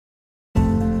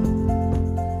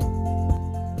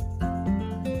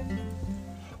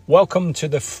Welcome to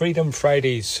the Freedom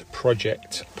Fridays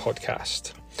Project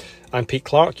podcast. I'm Pete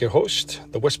Clark, your host,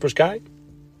 the Whispers Guy.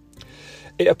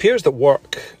 It appears that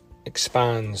work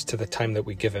expands to the time that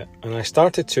we give it, and I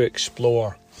started to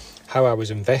explore how I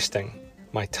was investing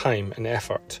my time and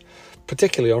effort,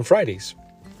 particularly on Fridays.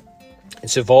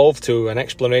 It's evolved to an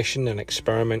exploration and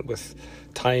experiment with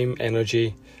time,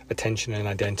 energy, attention and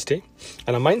identity,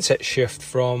 and a mindset shift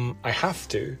from I have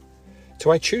to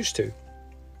I choose to.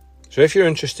 So if you're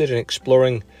interested in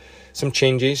exploring some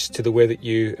changes to the way that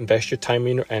you invest your time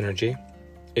and your energy,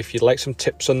 if you'd like some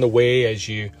tips on the way as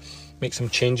you make some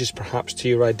changes perhaps to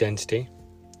your identity,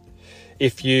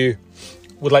 if you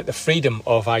would like the freedom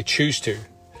of I choose to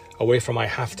away from I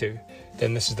have to,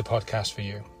 then this is the podcast for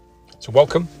you. So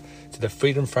welcome to the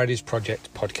Freedom Fridays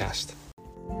Project podcast.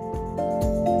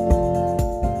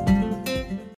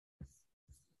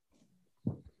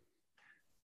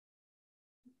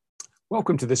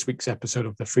 Welcome to this week's episode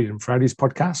of the Freedom Fridays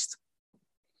podcast.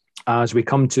 As we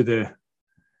come to the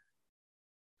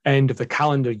end of the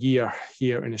calendar year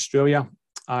here in Australia,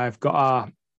 I've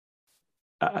got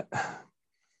a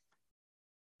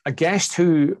guest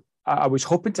who I was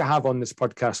hoping to have on this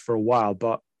podcast for a while,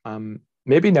 but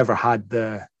maybe never had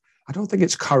I don't think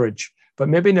it's courage, but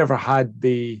maybe never had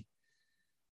the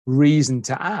reason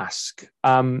to ask.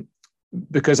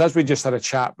 Because as we just had a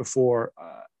chat before,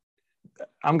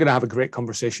 I'm going to have a great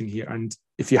conversation here. And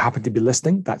if you happen to be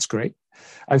listening, that's great.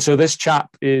 And so this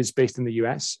chap is based in the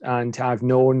US, and I've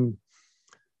known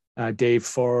Dave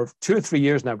for 2 or 3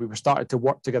 years now. We were started to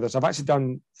work together. So I've actually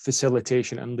done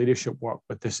facilitation and leadership work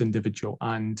with this individual.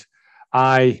 And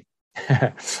I'm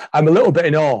a little bit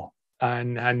in awe,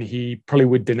 and he probably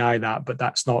would deny that, but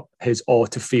that's not his awe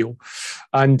to feel.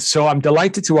 And so I'm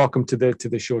delighted to welcome to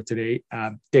the show today,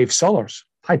 Dave Sollars.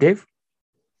 Hi, Dave.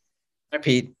 Hi,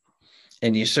 Pete.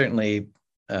 And you certainly,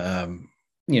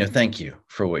 thank you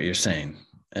for what you're saying.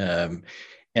 And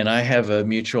I have a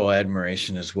mutual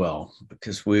admiration as well,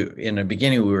 because in the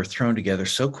beginning, we were thrown together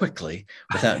so quickly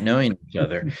without knowing each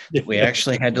other that we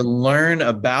actually had to learn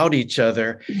about each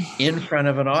other in front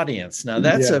of an audience. Now,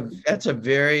 that's a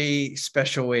very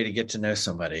special way to get to know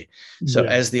somebody. So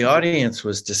as the audience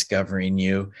was discovering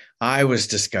you, I was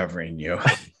discovering you.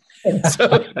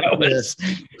 So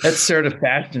that's sort of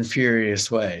fast and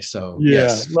furious way. So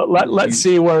yes. Let's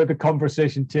see where the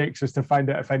conversation takes us to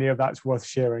find out if any of that's worth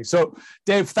sharing. So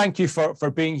Dave, thank you for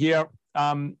being here.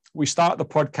 We start the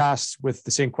podcast with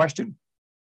the same question.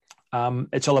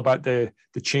 It's all about the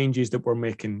changes that we're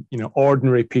making.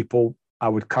 Ordinary people, I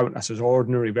would count us as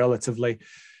ordinary relatively,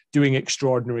 doing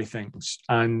extraordinary things.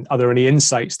 And are there any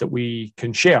insights that we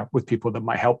can share with people that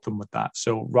might help them with that?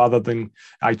 So rather than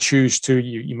I choose to,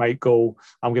 you might go,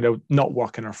 I'm going to not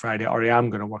work on a Friday, or I am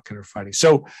going to work on a Friday.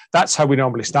 So that's how we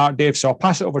normally start, Dave. So I'll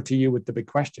pass it over to you with the big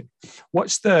question.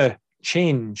 What's the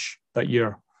change that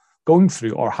you're going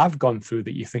through or have gone through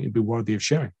that you think would be worthy of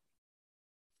sharing?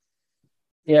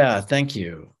 Yeah, thank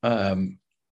you. I'm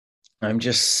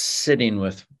just sitting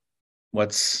with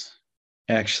what's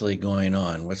actually going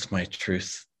on. What's my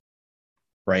truth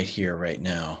right here, right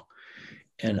now?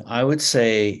 And I would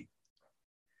say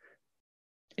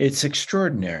it's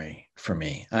extraordinary for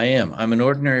me. I'm an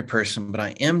ordinary person, but I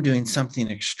am doing something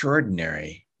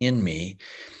extraordinary in me,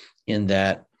 in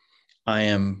that I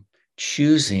am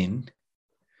choosing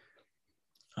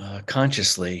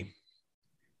consciously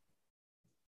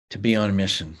to be on a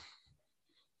mission.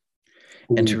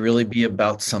 Ooh. And to really be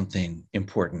about something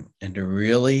important, and to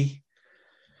really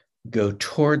go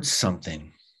towards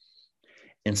something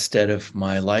instead of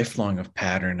my lifelong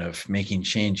pattern of making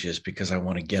changes because I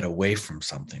want to get away from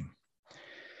something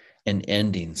and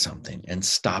ending something and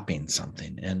stopping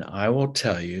something. And I will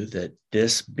tell you that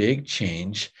this big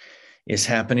change is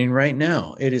happening right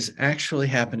now. It is actually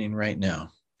happening right now.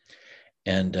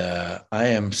 And I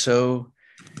am so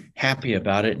happy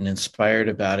about it and inspired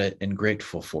about it and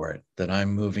grateful for it, that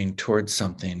I'm moving towards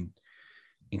something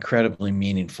incredibly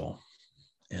meaningful.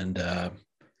 And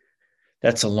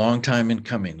that's a long time in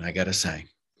coming, I got to say.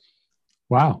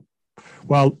 Wow.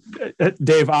 Well,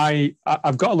 Dave,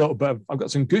 I've got I've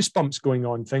got some goosebumps going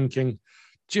on, thinking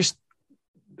just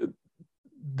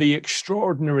the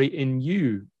extraordinary in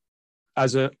you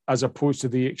as opposed to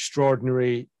the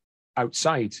extraordinary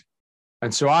outside.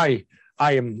 And so I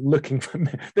am looking for,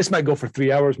 this might go for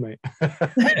 3 hours, mate.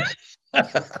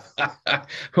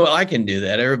 Well, I can do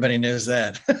that. Everybody knows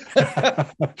that.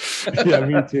 Yeah,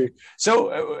 me too.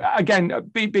 So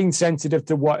again, being sensitive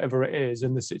to whatever it is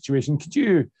in the situation, could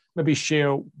you maybe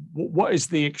share what is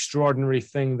the extraordinary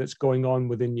thing that's going on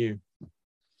within you?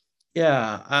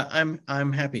 Yeah,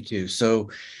 I'm happy to. So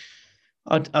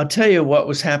I'll tell you what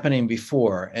was happening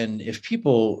before. And if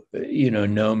people,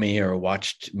 know me or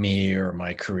watched me or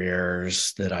my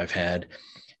careers that I've had,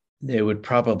 they would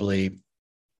probably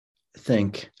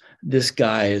think this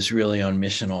guy is really on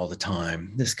mission all the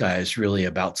time. This guy is really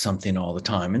about something all the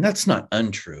time. And that's not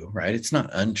untrue, right? It's not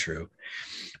untrue.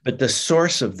 But the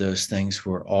source of those things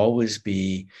will always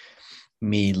be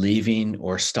me leaving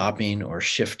or stopping or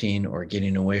shifting or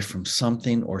getting away from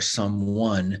something or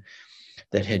someone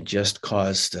that had just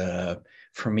caused,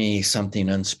 for me, something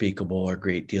unspeakable or a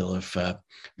great deal of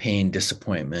pain,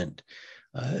 disappointment,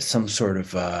 some sort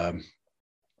of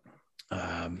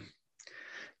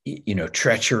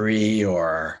treachery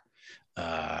or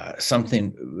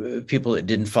something, people that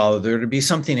didn't follow. There would be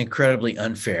something incredibly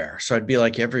unfair. So I'd be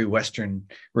like every Western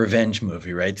revenge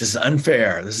movie, right? This is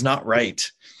unfair. This is not right.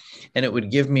 And it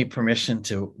would give me permission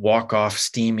to walk off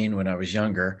steaming when I was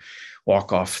younger,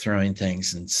 walk off throwing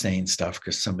things and saying stuff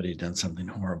because somebody had done something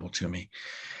horrible to me.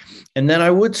 And then I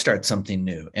would start something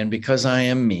new. And because I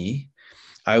am me,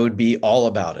 I would be all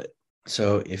about it.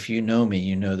 So if you know me,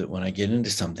 you know that when I get into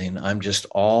something, I'm just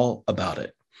all about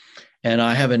it. And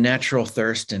I have a natural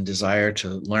thirst and desire to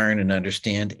learn and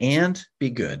understand and be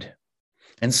good.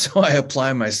 And so I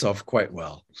apply myself quite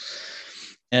well.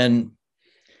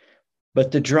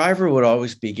 But the driver would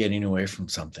always be getting away from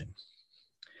something.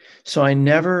 So I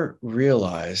never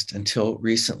realized until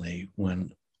recently,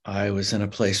 when I was in a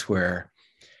place where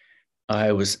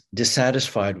I was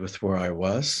dissatisfied with where I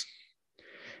was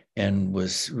and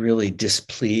was really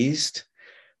displeased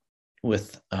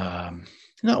with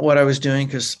not what I was doing,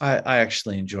 because I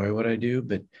actually enjoy what I do,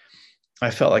 but I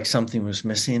felt like something was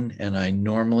missing. And I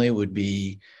normally would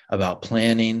be about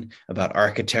planning, about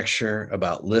architecture,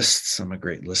 about lists. I'm a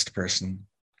great list person.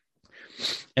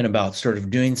 And about sort of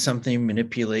doing something,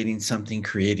 manipulating something,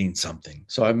 creating something.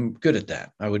 So I'm good at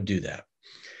that. I would do that.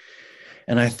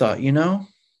 And I thought,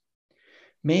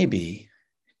 maybe,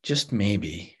 just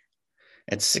maybe,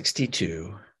 at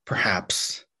 62,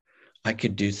 perhaps I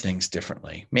could do things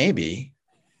differently. Maybe,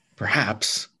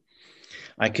 perhaps,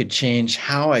 I could change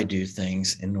how I do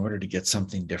things in order to get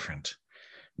something different.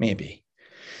 Maybe.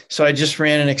 So I just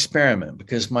ran an experiment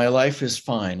because my life is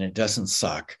fine. It doesn't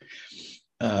suck.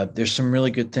 There's some really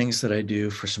good things that I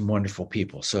do for some wonderful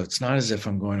people. So it's not as if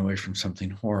I'm going away from something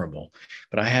horrible,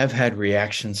 but I have had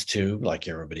reactions to, like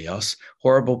everybody else,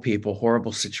 horrible people,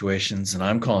 horrible situations, and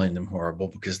I'm calling them horrible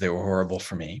because they were horrible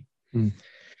for me.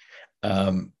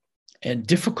 Mm. And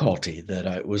difficulty that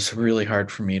it was really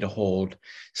hard for me to hold,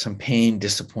 some pain,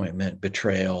 disappointment,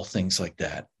 betrayal, things like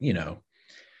that,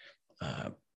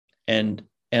 and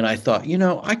I thought,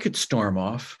 I could storm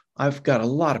off. I've got a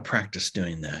lot of practice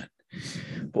doing that.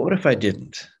 But what if I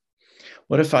didn't?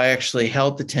 What if I actually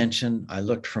held the tension? I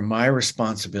looked for my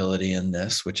responsibility in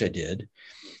this, which I did.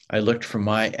 I looked for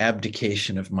my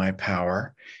abdication of my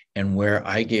power and where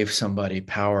I gave somebody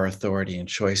power, authority, and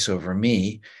choice over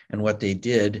me, and what they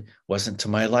did wasn't to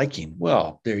my liking.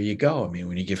 Well, there you go. I mean,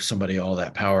 when you give somebody all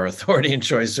that power, authority, and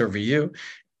choice over you,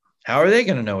 how are they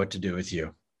going to know what to do with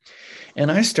you?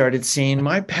 And I started seeing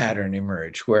my pattern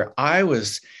emerge where I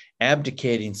was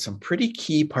abdicating some pretty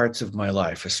key parts of my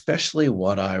life, especially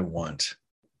what I want.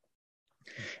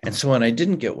 And so when I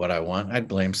didn't get what I want, I'd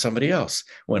blame somebody else.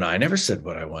 When I never said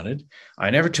what I wanted, I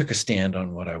never took a stand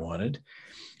on what I wanted.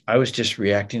 I was just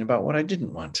reacting about what I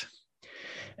didn't want.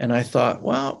 And I thought,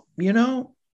 well,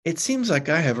 it seems like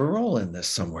I have a role in this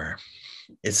somewhere.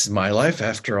 It's my life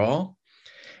after all.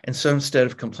 And so instead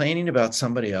of complaining about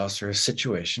somebody else or a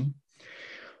situation,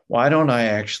 why don't I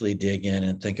actually dig in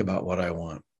and think about what I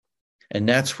want? And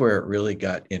that's where it really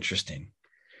got interesting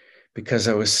because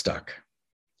I was stuck.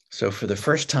 So for the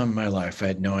first time in my life, I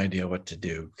had no idea what to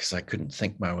do because I couldn't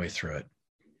think my way through it.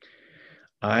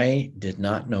 I did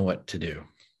not know what to do.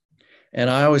 And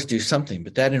I always do something,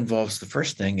 but that involves the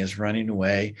first thing is running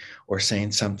away or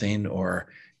saying something or,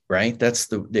 right?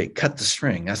 They cut the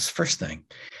string. That's the first thing.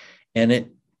 And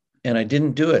I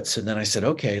didn't do it. So then I said,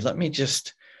 okay, let me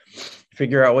just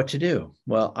figure out what to do.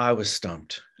 Well, I was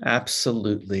stumped,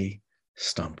 absolutely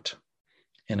stumped.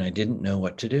 And I didn't know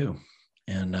what to do.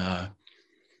 And I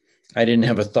didn't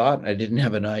have a thought. I didn't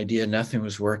have an idea. Nothing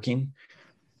was working.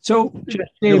 So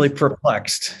just really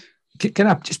perplexed. Can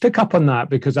I just pick up on that?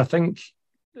 Because I think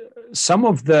some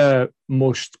of the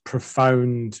most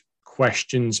profound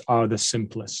questions are the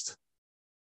simplest.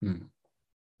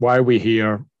 Why are we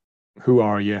here? Who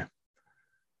are you?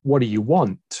 What do you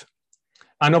want?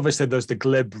 And obviously there's the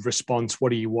glib response. What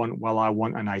do you want? Well, I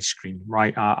want an ice cream,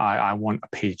 right? I want a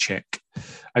paycheck.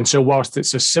 And so whilst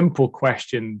it's a simple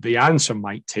question, the answer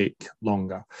might take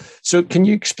longer. So can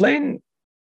you explain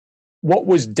what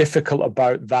was difficult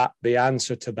about that, the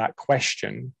answer to that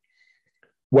question,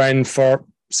 when for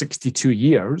 62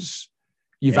 years,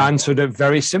 you've answered it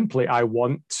very simply, I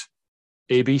want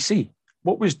ABC?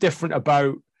 What was different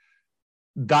about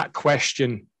that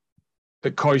question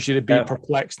that caused you to be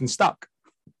perplexed and stuck?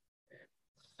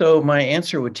 So my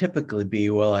answer would typically be,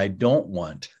 well, I don't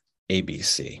want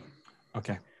ABC.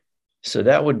 Okay. So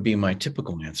that would be my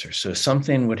typical answer. So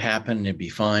something would happen, it'd be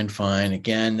fine.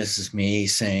 Again, this is me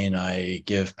saying I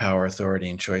give power, authority,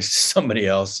 and choice to somebody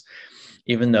else,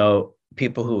 even though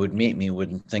people who would meet me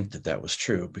wouldn't think that that was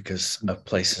true because of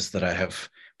places that I have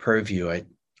purview.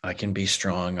 I can be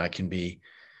strong, I can be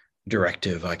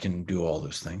directive, I can do all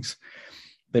those things.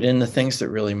 But in the things that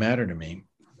really matter to me,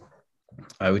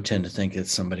 I would tend to think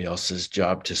it's somebody else's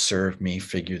job to serve me,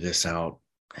 figure this out,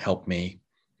 help me.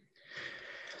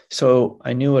 So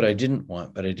I knew what I didn't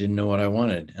want, but I didn't know what I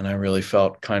wanted. And I really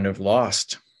felt kind of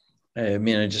lost. I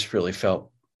mean, I just really felt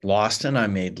lost, and I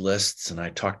made lists and I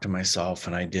talked to myself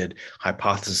and I did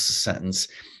hypothesis sentence.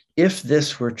 If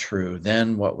this were true,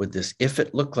 then what would this, if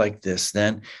it looked like this,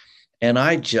 then, and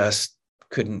I just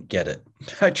couldn't get it.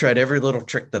 I tried every little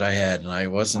trick that I had and I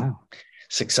wasn't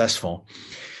successful.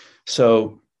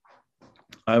 So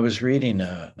I was reading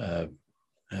a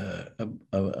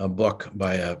book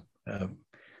by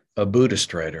a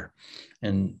Buddhist writer,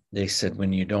 and they said,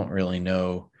 when you don't really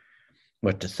know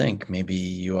what to think, maybe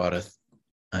you ought to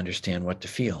understand what to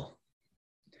feel.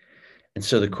 And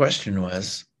so the question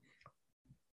was,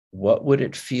 what would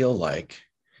it feel like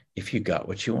if you got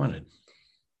what you wanted?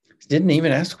 Didn't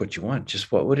even ask what you want,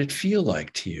 just what would it feel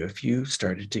like to you if you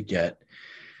started to get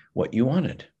what you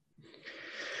wanted?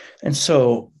 And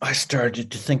so I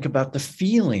started to think about the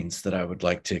feelings that I would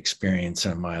like to experience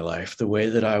in my life, the way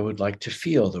that I would like to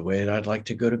feel, the way that I'd like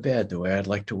to go to bed, the way I'd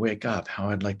like to wake up, how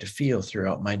I'd like to feel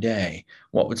throughout my day.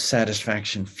 What would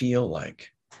satisfaction feel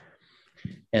like?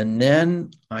 And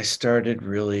then I started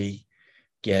really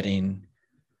getting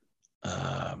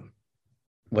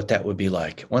what that would be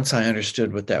like. Once I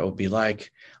understood what that would be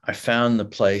like, I found the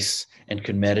place and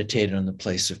could meditate on the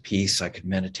place of peace. I could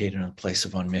meditate on the place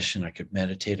of on mission. I could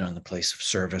meditate on the place of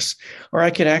service, or I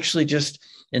could actually just,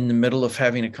 in the middle of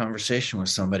having a conversation with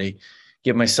somebody,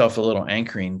 give myself a little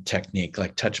anchoring technique,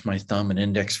 like touch my thumb and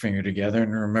index finger together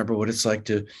and remember what it's like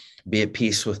to be at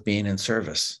peace with being in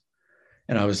service.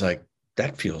 And I was like,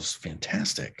 that feels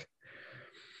fantastic.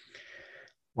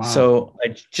 Wow. So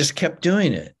I just kept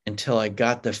doing it until I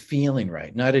got the feeling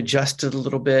right. And I'd adjusted a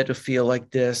little bit to feel like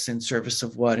this, in service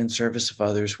of what? In service of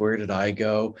others. Where did I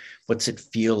go? What's it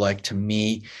feel like to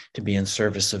me to be in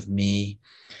service of me?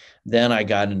 Then I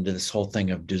got into this whole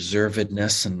thing of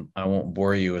deservedness, and I won't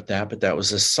bore you with that, but that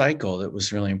was a cycle that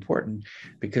was really important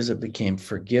because it became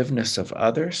forgiveness of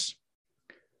others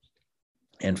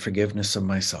and forgiveness of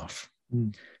myself.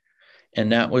 Mm.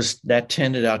 And that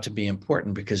tended out to be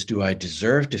important because do I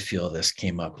deserve to feel this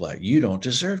came up, like, you don't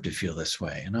deserve to feel this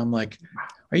way. And I'm like,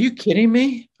 are you kidding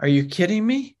me? Are you kidding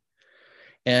me?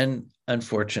 And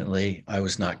unfortunately, I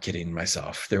was not kidding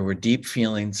myself. There were deep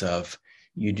feelings of,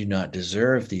 you do not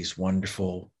deserve these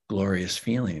wonderful, glorious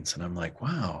feelings. And I'm like,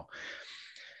 wow.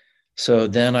 So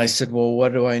then I said, well,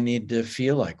 what do I need to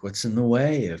feel like? What's in the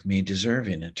way of me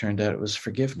deserving? It turned out it was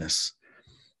forgiveness.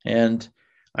 And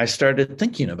I started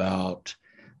thinking about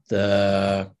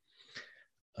the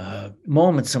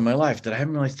moments in my life that I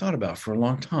haven't really thought about for a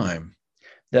long time,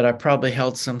 that I probably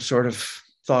held some sort of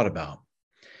thought about.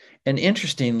 And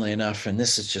interestingly enough, and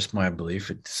this is just my belief,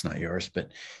 it's not yours,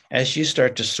 but as you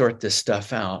start to sort this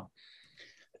stuff out,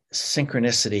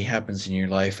 synchronicity happens in your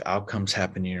life, outcomes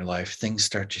happen in your life, things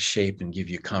start to shape and give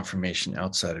you confirmation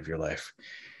outside of your life.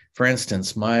 For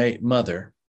instance, my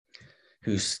mother,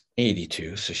 who's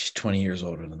 82, so she's 20 years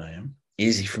older than I am.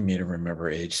 Easy for me to remember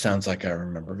age. Sounds like I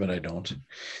remember, but I don't.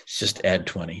 It's just add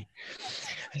 20.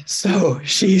 So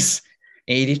she's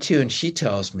 82, and she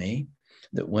tells me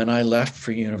that when I left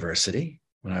for university,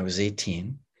 when I was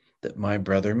 18, that my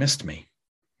brother missed me.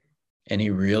 And he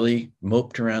really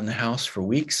moped around the house for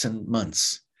weeks and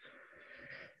months.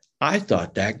 I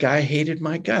thought that guy hated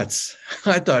my guts.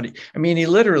 He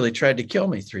literally tried to kill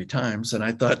me 3 times. And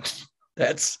I thought,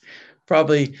 that's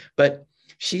probably, but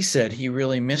she said he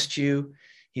really missed you,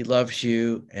 he loves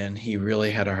you, and he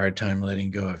really had a hard time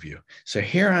letting go of you. So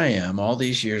here I am all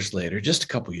these years later, just a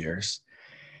couple years,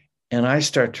 and I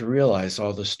start to realize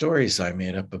all the stories I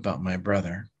made up about my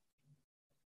brother,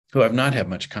 who I've not had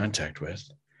much contact with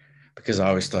because I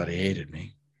always thought he hated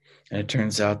me. And it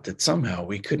turns out that somehow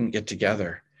we couldn't get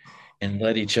together and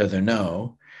let each other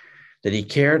know that he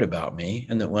cared about me,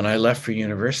 and that when I left for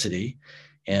university,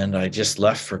 and I just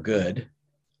left for good,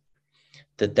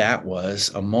 that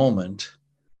was a moment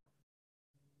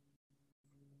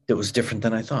that was different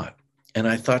than I thought. And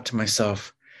I thought to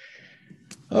myself,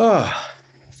 oh,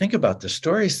 think about the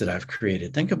stories that I've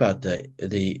created. Think about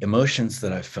the emotions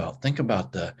that I've felt. Think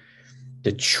about the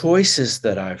choices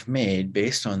that I've made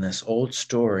based on this old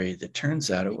story that turns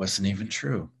out it wasn't even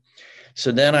true.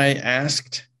 So then I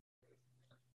asked,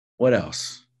 what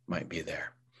else might be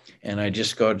there? And I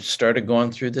just started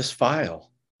going through this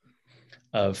file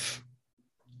of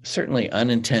certainly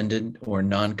unintended or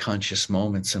non-conscious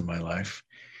moments in my life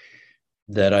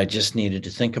that I just needed to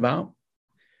think about,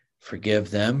 forgive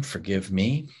them, forgive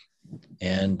me,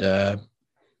 and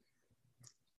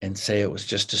say it was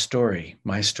just a story,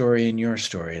 my story and your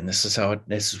story. And this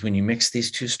is when you mix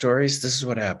these two stories, this is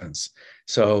what happens.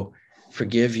 So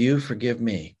forgive you, forgive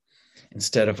me,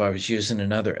 instead of I was using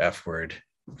another F word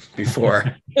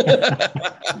before.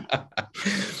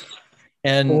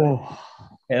 And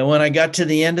when I got to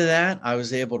the end of that, I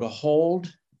was able to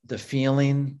hold the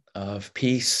feeling of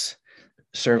peace,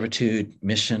 servitude,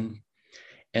 mission,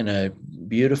 and a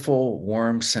beautiful,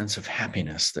 warm sense of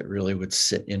happiness that really would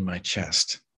sit in my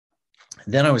chest.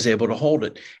 Then I was able to hold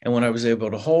it. And when I was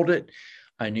able to hold it,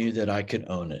 I knew that I could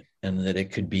own it and that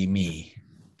it could be me.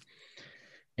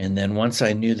 And then once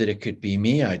I knew that it could be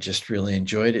me, I just really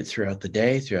enjoyed it throughout the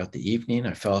day, throughout the evening.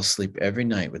 I fell asleep every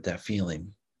night with that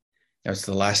feeling. That was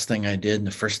the last thing I did and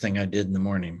the first thing I did in the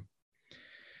morning.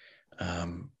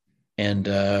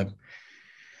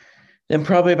 Then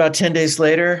probably about 10 days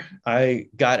later, I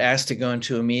got asked to go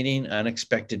into a meeting,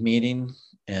 unexpected meeting.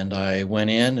 And I went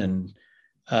in and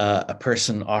a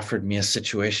person offered me a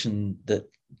situation that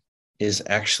is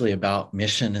actually about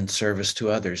mission and service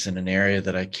to others in an area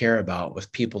that I care about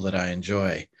with people that I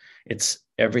enjoy. It's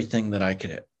everything that I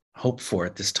could hope for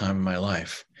at this time in my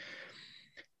life.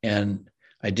 And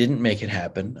I didn't make it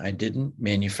happen. I didn't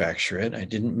manufacture it. I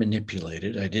didn't manipulate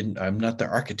it. I'm not the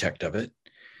architect of it.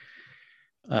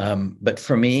 But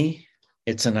for me,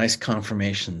 it's a nice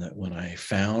confirmation that when I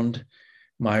found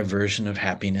my version of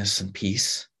happiness and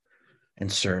peace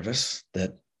and service,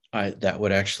 that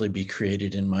would actually be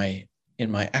created in my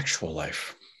actual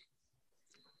life.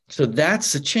 So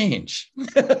that's a change.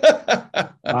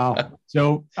 Wow.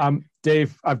 So,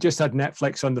 Dave, I've just had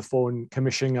Netflix on the phone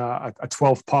commissioning a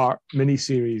 12-part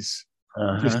miniseries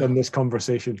just on this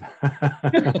conversation.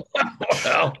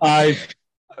 Well,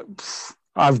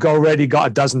 I've already got a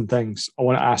dozen things I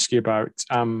want to ask you about.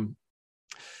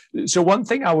 So one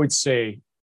thing I would say,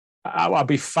 I'll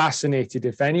be fascinated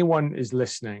if anyone is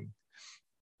listening,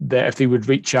 that if they would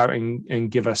reach out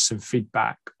and give us some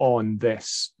feedback on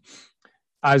this.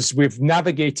 As we've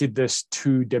navigated this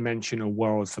two-dimensional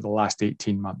world for the last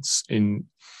 18 months, in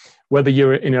whether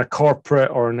you're in a corporate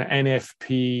or an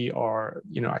NFP or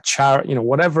a charity,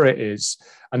 whatever it is,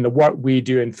 and the work we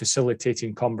do in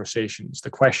facilitating conversations,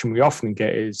 the question we often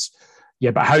get is,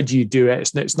 yeah, but how do you do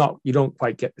it? It's not, you don't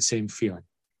quite get the same feeling.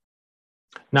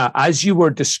 Now, as you were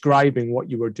describing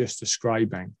what you were just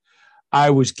describing,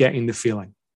 I was getting the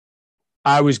feeling.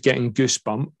 I was getting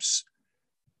goosebumps,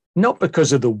 not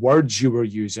because of the words you were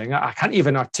using. I can't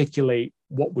even articulate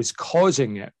what was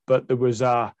causing it, but there was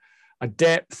a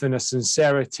depth and a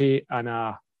sincerity and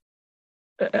I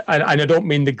don't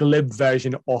mean the glib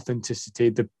version of authenticity,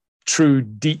 the true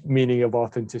deep meaning of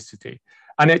authenticity.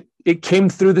 And it came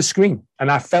through the screen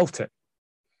and I felt it.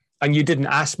 And you didn't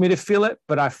ask me to feel it,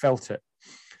 but I felt it.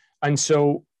 And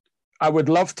so I would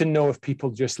love to know if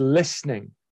people just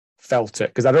listening felt it,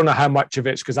 because I don't know how much of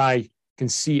it's because I can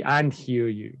see and hear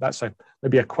you. That's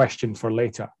maybe a question for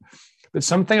later. But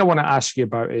something I want to ask you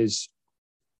about is,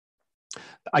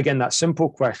 again, that simple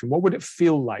question: what would it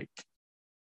feel like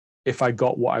if I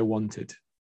got what I wanted?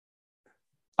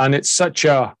 And it's such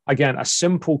a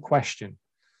simple question,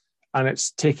 and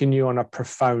it's taken you on a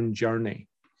profound journey.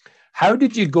 How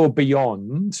did you go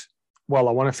beyond, well,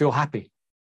 I want to feel happy,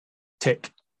 tick.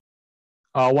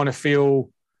 I want to feel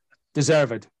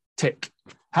deserved, tick.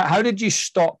 How did you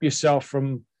stop yourself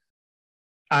from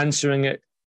answering it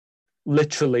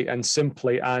literally and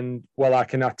simply and, well, I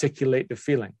can articulate the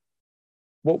feeling?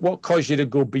 What caused you to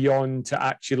go beyond to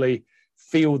actually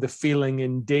feel the feeling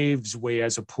in Dave's way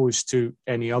as opposed to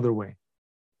any other way?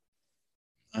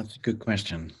 That's a good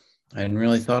question. I hadn't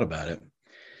really thought about it.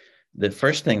 The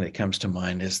first thing that comes to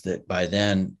mind is that by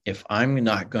then, if I'm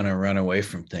not going to run away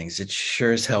from things, it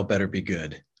sure as hell better be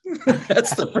good.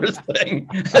 That's the first thing.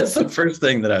 That's the first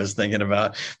thing that I was thinking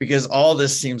about, because all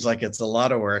this seems like it's a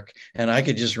lot of work and I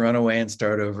could just run away and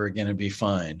start over again and be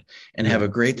fine and have a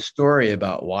great story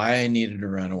about why I needed to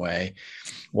run away,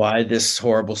 why this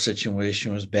horrible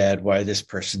situation was bad, why this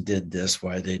person did this,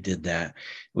 why they did that,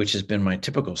 which has been my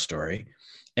typical story.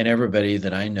 And everybody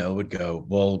that I know would go,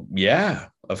 well, yeah,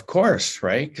 of course,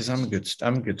 right? Because I'm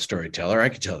a good storyteller. I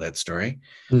could tell that story.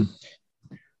 Mm.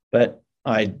 But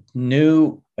I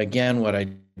knew again what I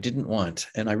didn't want.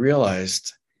 And I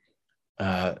realized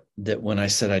that when I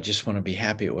said I just want to be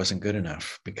happy, it wasn't good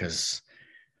enough because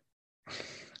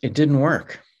it didn't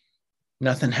work.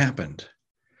 Nothing happened.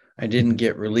 I didn't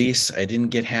get release. I didn't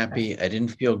get happy. I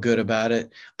didn't feel good about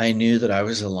it. I knew that I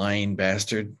was a lying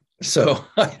bastard. So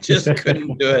I just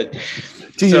couldn't do it.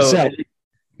 To yourself.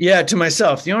 Yeah, to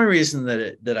myself. The only reason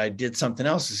that I did something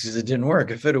else is because it didn't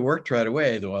work. If it had worked right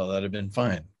away, well, that'd have been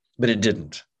fine. But it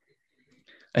didn't.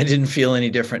 I didn't feel any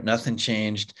different. Nothing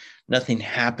changed. Nothing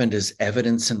happened as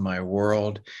evidence in my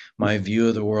world. My view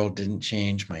of the world didn't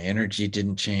change. My energy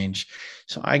didn't change.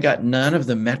 So I got none of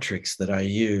the metrics that I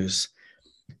use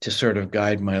to sort of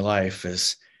guide my life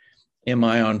as, am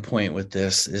I on point with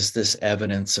this? Is this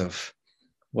evidence of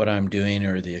what I'm doing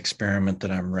or the experiment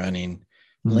that I'm running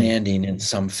landing in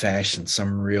some fashion,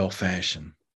 some real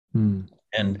fashion?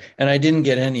 And I didn't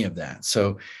get any of that.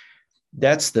 So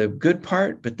that's the good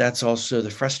part, but that's also the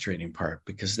frustrating part,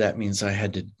 because that means I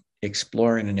had to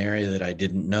explore in an area that I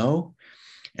didn't know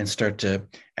and start to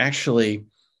actually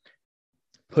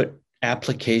put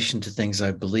application to things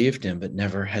I believed in, but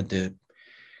never had the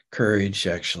courage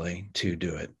actually to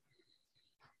do it.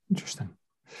 Interesting.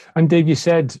 And Dave, you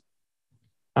said,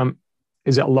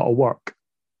 is it a lot of work?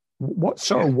 What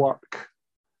sort of work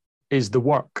is the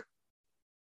work?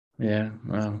 Yeah,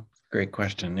 well, great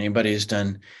question. Anybody who's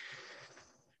done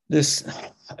this,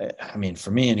 I mean,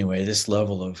 for me anyway, this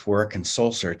level of work and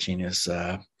soul searching is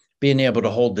being able to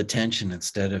hold the tension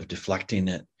instead of deflecting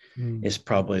it is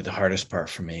probably the hardest part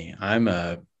for me.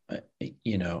 I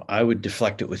would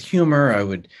deflect it with humor. I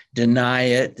would deny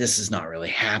it. This is not really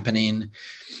happening.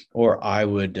 Or I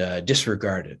would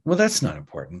disregard it. Well, that's not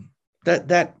important.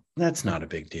 That's not a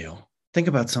big deal. Think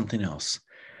about something else.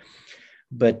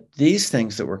 But these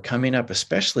things that were coming up,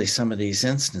 especially some of these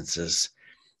instances,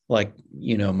 like,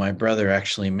 my brother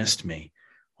actually missed me.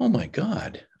 Oh my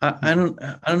God. I don't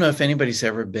know if anybody's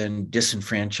ever been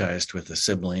disenfranchised with a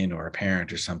sibling or a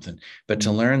parent or something, but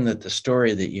to learn that the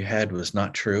story that you had was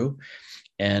not true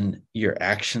and your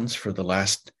actions for the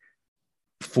last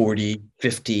 40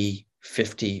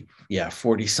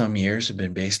 some years have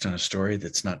been based on a story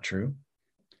that's not true.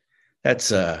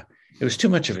 It was too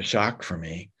much of a shock for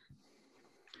me.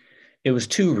 It was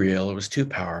too real. It was too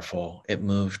powerful. It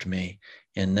moved me.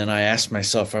 And then I asked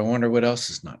myself, I wonder what else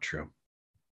is not true.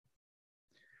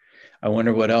 I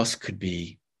wonder what else could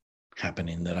be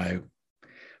happening I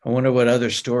wonder what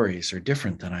other stories are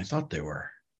different than I thought they were,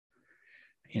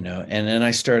 and then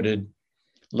I started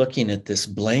looking at this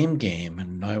blame game,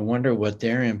 and I wonder what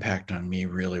their impact on me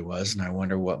really was. And I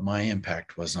wonder what my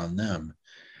impact was on them.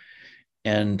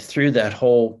 And through that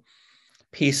whole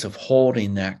piece of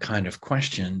holding that kind of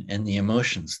question and the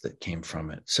emotions that came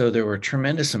from it. So there were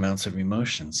tremendous amounts of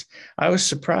emotions. I was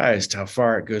surprised how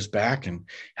far it goes back and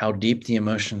how deep the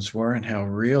emotions were and how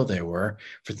real they were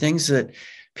for things that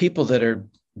people that are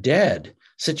dead,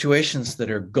 situations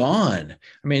that are gone.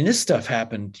 I mean, this stuff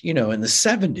happened, in the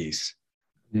 70s.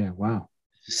 Yeah, wow.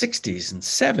 60s and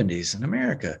 70s in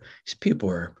America. These people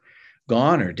were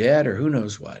gone or dead or who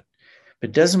knows what. But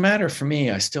it doesn't matter for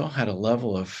me. I still had a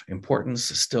level of importance,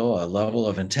 still a level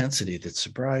of intensity that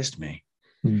surprised me.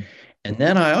 And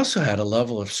then I also had a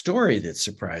level of story that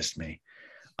surprised me.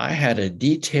 I had a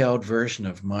detailed version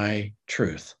of my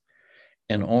truth.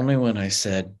 And only when I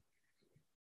said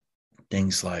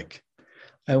things like,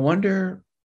 I wonder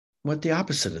what the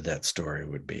opposite of that story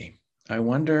would be. I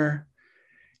wonder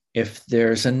if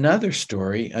there's another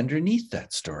story underneath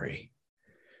that story.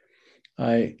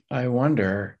 I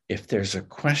wonder if there's a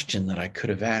question that I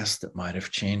could have asked that might have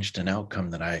changed an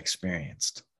outcome that I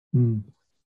experienced. And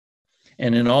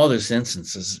in all those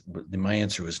instances, my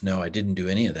answer was no, I didn't do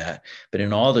any of that. But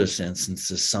in all those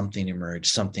instances, something emerged,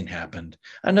 something happened.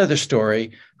 Another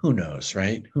story, who knows,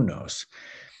 right? Who knows?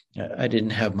 I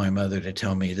didn't have my mother to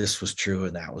tell me this was true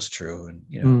and that was true,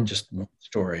 and just one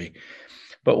story.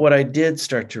 But what I did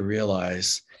start to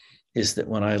realize is that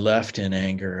when I left in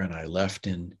anger and I left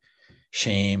in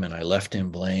shame and I left in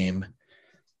blame,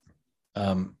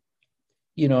 I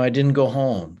didn't go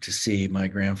home to see my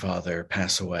grandfather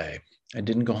pass away. I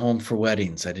didn't go home for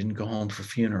weddings. I didn't go home for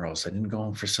funerals. I didn't go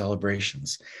home for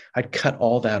celebrations. I'd cut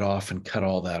all that off and cut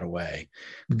all that away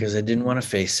because I didn't want to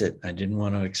face it. I didn't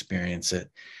want to experience it.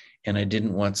 And I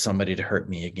didn't want somebody to hurt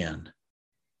me again.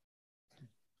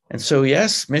 And so,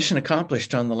 yes, mission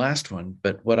accomplished on the last one.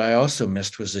 But what I also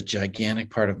missed was a gigantic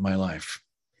part of my life.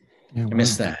 Yeah, wow. I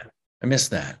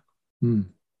missed that.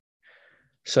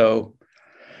 So,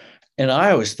 And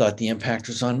I always thought the impact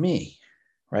was on me,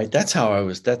 right? That's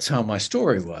how my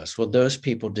story was. Well, those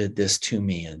people did this to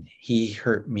me, and he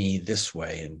hurt me this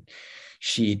way, and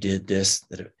she did this.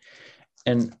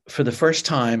 And for the first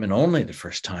time, and only the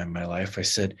first time in my life, I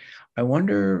said, I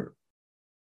wonder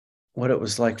what it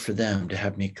was like for them to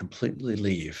have me completely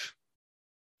leave.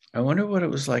 I wonder what it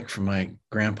was like for my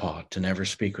grandpa to never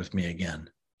speak with me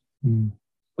again. Mm.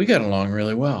 We got along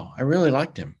really well. I really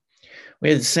liked him.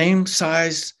 We had the same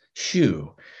size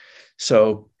shoe.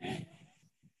 So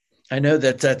I know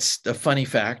that that's a funny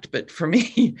fact, but for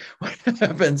me, what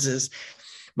happens is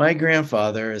my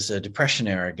grandfather is a Depression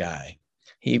era guy.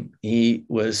 He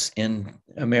was in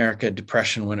America,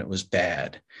 Depression when it was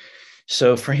bad.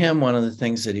 So for him, one of the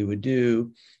things that he would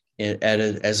do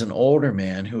as an older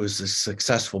man who was a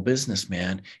successful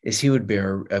businessman is he would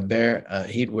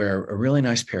he'd wear a really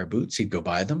nice pair of boots. He'd go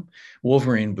buy them.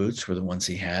 Wolverine boots were the ones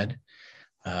he had.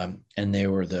 And they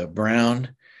were the brown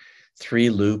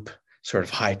 3-loop sort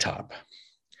of high top.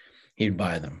 He'd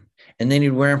buy them. And then he'd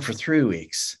wear them for 3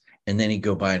 weeks. And then he'd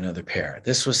go buy another pair.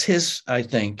 This was his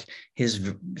thing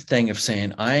of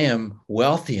saying, I am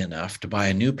wealthy enough to buy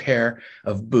a new pair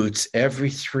of boots every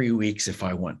 3 weeks if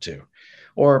I want to,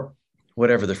 or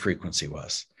whatever the frequency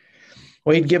was.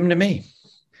 Well, he'd give them to me.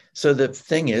 So the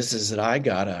thing is that I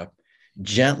got a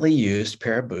gently used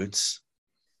pair of boots,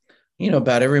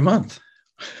 about every month.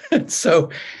 So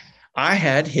I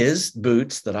had his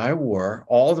boots that I wore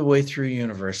all the way through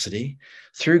university,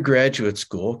 through graduate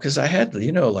school, because I had,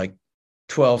 like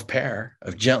 12 pair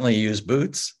of gently used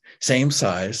boots, same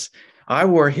size. I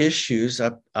wore his shoes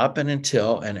up and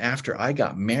until and after I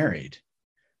got married,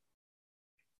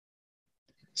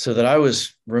 so that I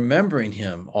was remembering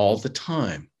him all the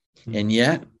time. And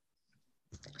yet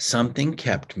something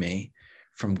kept me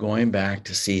from going back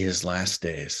to see his last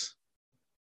days.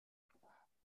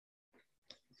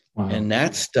 Wow. And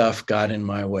that stuff got in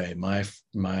my way.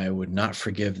 I would not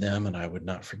forgive them, and I would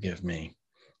not forgive me.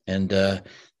 And that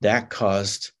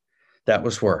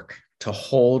was work to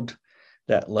hold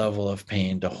that level of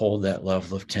pain, to hold that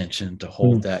level of tension, to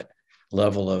hold that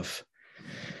level of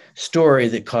story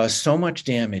that caused so much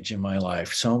damage in my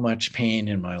life, so much pain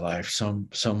in my life,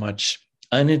 so much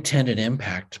unintended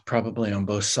impact, probably on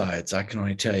both sides. I can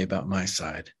only tell you about my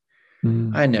side.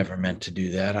 I never meant to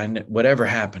do that. Whatever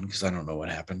happened, because I don't know what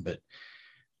happened, but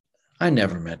I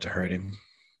never meant to hurt him.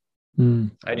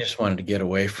 I just wanted to get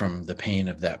away from the pain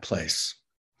of that place.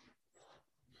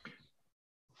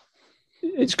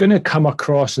 It's going to come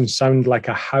across and sound like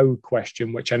a how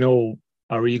question, which I know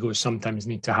our egos sometimes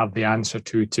need to have the answer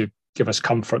to give us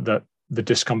comfort that the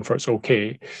discomfort's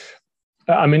okay.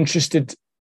 I'm interested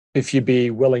if you'd be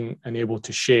willing and able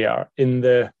to share in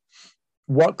the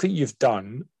work that you've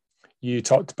done. You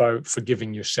talked about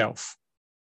forgiving yourself.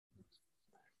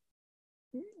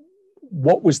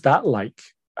 What was that like?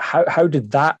 How did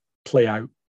that play out?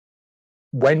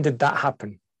 When did that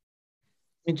happen?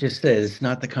 Let me just say, it's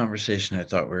not the conversation I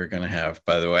thought we were going to have,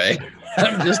 by the way.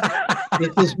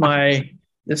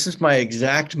 This is my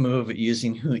exact move at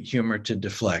using humor to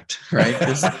deflect, right?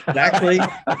 This is exactly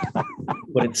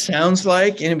what it sounds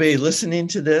like. Anybody listening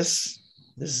to this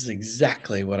is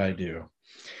exactly what I do.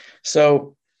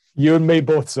 So you and me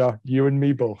both, sir. You and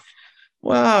me both.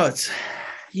 Well, it's,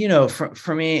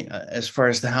 for me, as far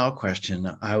as the how question,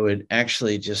 I would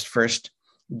actually just first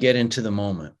get into the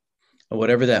moment,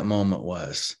 whatever that moment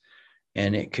was.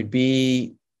 And it could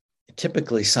be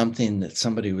typically something that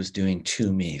somebody was doing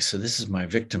to me. So this is my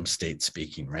victim state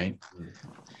speaking, right?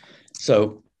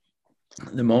 So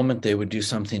the moment they would do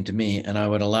something to me, and I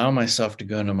would allow myself to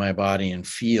go into my body and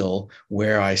feel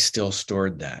where I still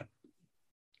stored that.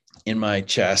 In my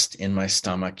chest, in my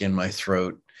stomach, in my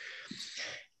throat.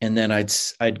 And then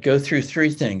I'd go through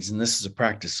 3 things, and this is a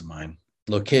practice of mine: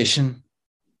 location,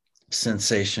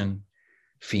 sensation,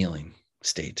 feeling,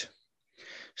 state.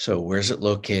 So where's it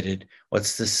located?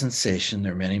 What's the sensation?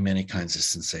 There are many, many kinds of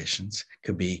sensations.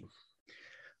 Could be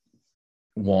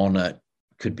walnut,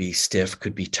 could be stiff,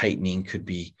 could be tightening, could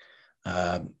be,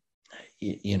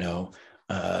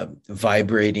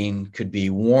 vibrating, could be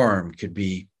warm, could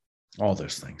be all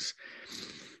those things.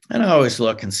 And I always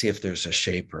look and see if there's a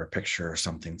shape or a picture or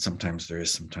something. Sometimes there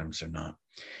is, sometimes there's not.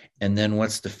 And then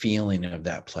what's the feeling of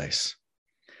that place?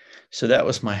 So that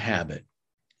was my habit.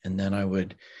 And then I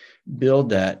would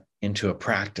build that into a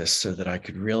practice so that I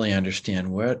could really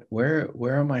understand where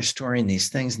am I storing these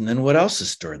things? And then what else is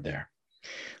stored there?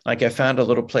 Like I found a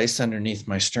little place underneath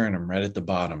my sternum, right at the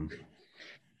bottom.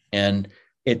 And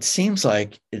it seems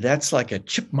like that's like a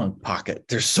chipmunk pocket.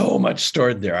 There's so much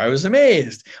stored there. I was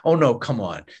amazed. Oh no, come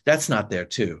on. That's not there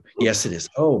too. Yes, it is.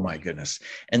 Oh my goodness.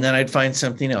 And then I'd find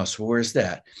something else. Well, where's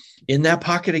that? In that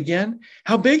pocket again?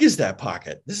 How big is that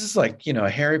pocket? This is like, a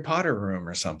Harry Potter room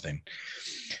or something.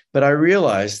 But I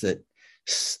realized that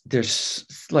there's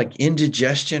like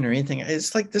indigestion or anything.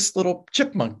 It's like this little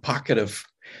chipmunk pocket of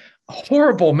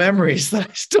horrible memories that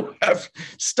I still have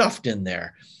stuffed in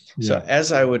there. Yeah. So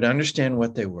as I would understand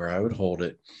what they were, I would hold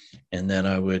it. And then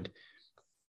I would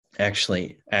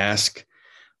actually ask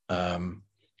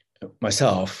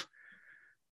myself,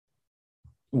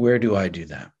 where do I do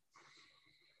that?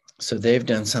 So they've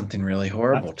done something really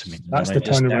horrible to me. That's the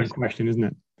turnaround question, isn't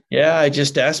it? Yeah, I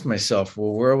just asked myself,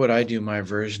 well, where would I do my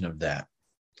version of that?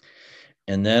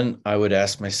 And then I would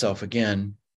ask myself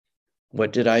again,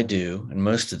 what did I do? And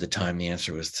most of the time, the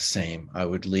answer was the same. I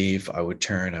would leave, I would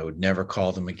turn, I would never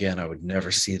call them again. I would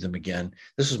never see them again.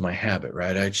 This was my habit,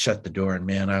 right? I'd shut the door, and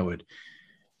man, I would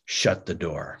shut the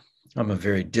door. I'm a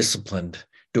very disciplined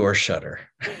door shutter.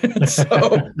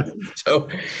 so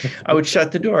I would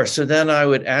shut the door. So then I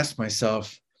would ask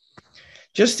myself,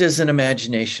 just as an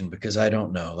imagination, because I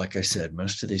don't know, like I said,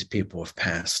 most of these people have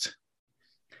passed.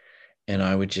 And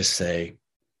I would just say,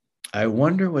 I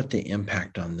wonder what the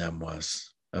impact on them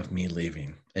was of me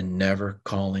leaving and never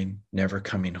calling, never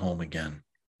coming home again,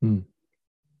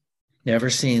 never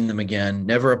seeing them again,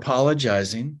 never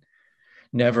apologizing,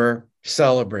 never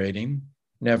celebrating,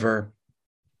 never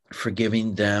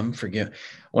forgiving them,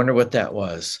 wonder what that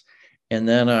was. And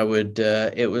then I would,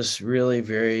 it was really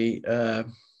very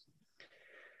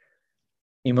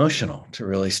emotional to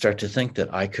really start to think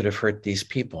that I could have hurt these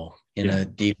people in a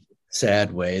deep,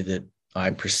 sad way that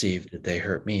I perceived that they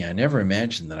hurt me. I never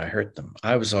imagined that I hurt them.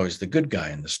 I was always the good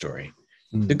guy in the story,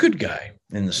 the good guy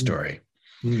in the story.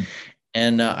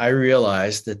 And I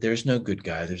realized that there's no good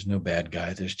guy. There's no bad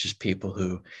guy. There's just people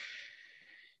who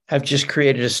have just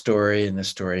created a story, and the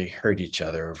story hurt each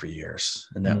other over years.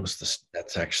 And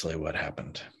that's actually what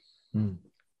happened.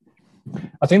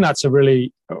 I think that's a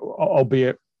really,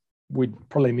 albeit we'd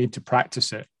probably need to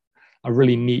practice it, a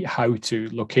really neat how-to: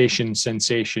 location,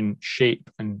 sensation, shape,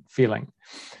 and feeling.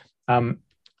 I'm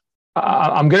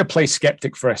going to play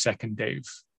skeptic for a second, Dave.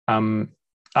 And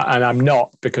I'm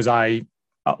not, because I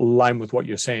align with what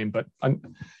you're saying, but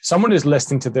someone is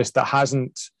listening to this that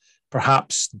hasn't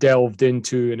perhaps delved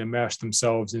into and immersed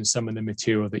themselves in some of the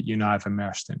material that you and I have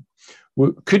immersed in.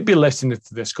 We could be listening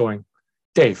to this going,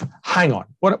 Dave, hang on.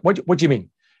 What do you mean?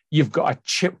 You've got a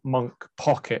chipmunk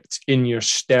pocket in your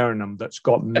sternum that's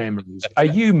got memories. Are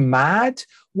you mad?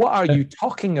 What are you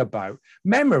talking about?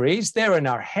 Memories, they're in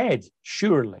our head,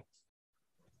 surely.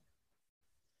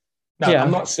 Now, yeah.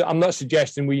 I'm not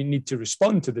suggesting we need to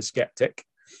respond to the skeptic,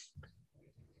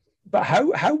 but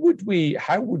how would we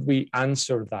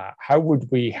answer that? How would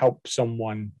we help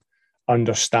someone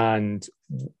understand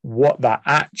what that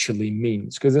actually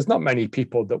means? Because there's not many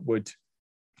people that would,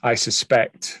 I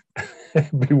suspect,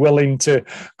 be willing to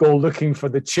go looking for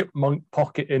the chipmunk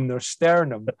pocket in their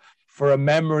sternum for a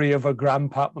memory of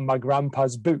my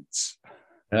grandpa's boots.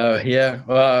 Oh, yeah.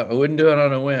 Well, I wouldn't do it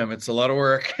on a whim. It's a lot of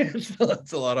work. It's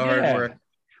a lot of hard work.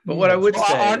 But what I would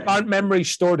say... Aren't memories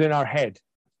stored in our head?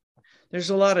 There's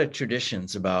a lot of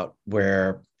traditions about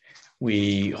where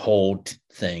we hold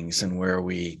things and where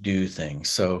we do things.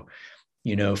 So,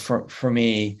 for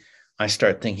me, I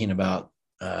start thinking about,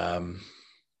 the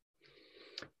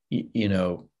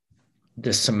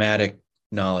somatic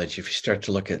knowledge. If you start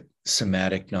to look at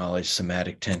somatic knowledge,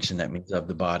 somatic tension, that means of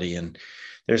the body. And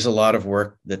there's a lot of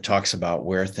work that talks about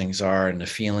where things are and the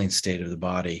feeling state of the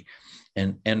body,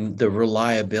 and the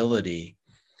reliability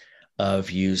of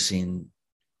using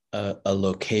a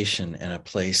location and a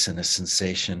place and a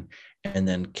sensation, and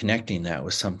then connecting that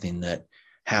with something that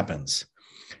happens,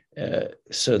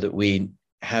 so that we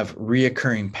have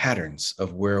reoccurring patterns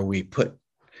of where we put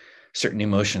certain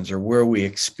emotions or where we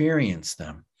experience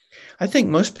them. I think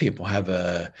most people have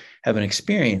an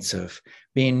experience of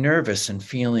being nervous and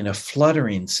feeling a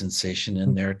fluttering sensation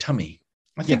in their tummy.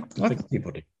 I think lots of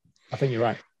people do. I think you're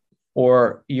right.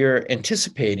 Or you're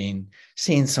anticipating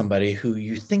seeing somebody who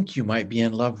you think you might be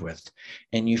in love with,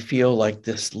 and you feel like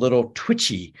this little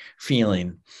twitchy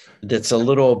feeling that's a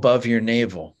little above your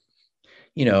navel.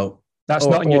 That's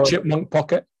not in your chipmunk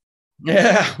pocket.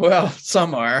 Yeah, well,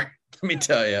 some are. Let me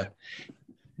tell you.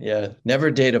 Yeah,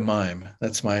 never date a mime.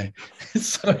 That's my.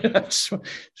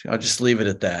 I'll just leave it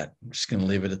at that. I'm just going to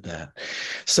leave it at that.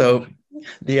 So,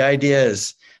 the idea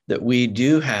is that we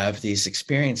do have these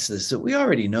experiences that we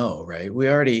already know, right? We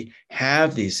already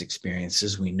have these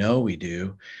experiences. We know we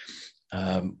do.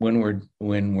 When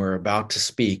we're about to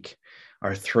speak,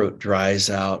 our throat dries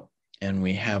out and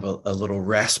we have a little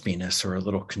raspiness or a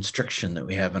little constriction that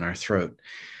we have in our throat.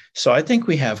 So I think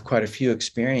we have quite a few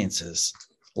experiences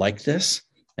like this.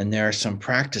 And there are some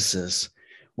practices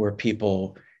where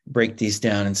people break these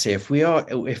down and say, if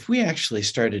we actually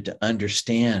started to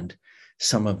understand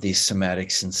some of these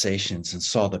somatic sensations and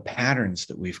saw the patterns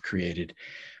that we've created,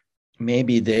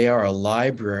 maybe they are a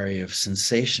library of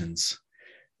sensations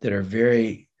that are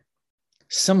very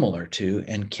similar to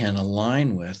and can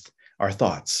align with our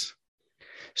thoughts.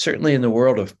 Certainly in the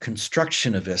world of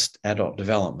constructionist adult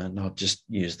development, I'll just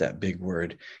use that big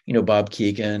word, Bob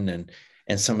Keegan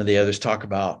and some of the others talk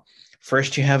about,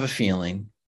 first you have a feeling,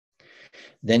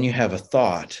 then you have a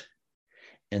thought,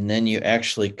 and then you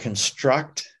actually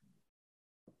construct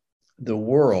the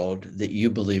world that you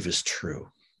believe is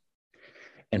true.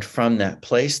 And from that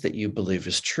place that you believe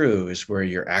is true is where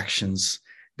your actions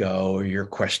go, or your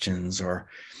questions, or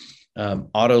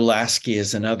Otto Lasky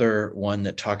is another one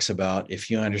that talks about, if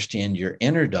you understand your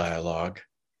inner dialogue,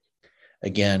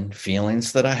 again,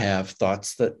 feelings that I have,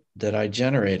 thoughts that I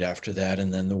generate after that,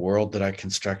 and then the world that I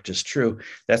construct is true,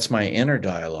 that's my inner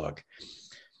dialogue.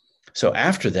 So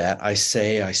after that, I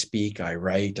say, I speak, I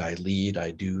write, I lead,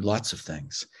 I do lots of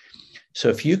things. So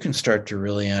if you can start to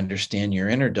really understand your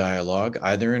inner dialogue,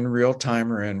 either in real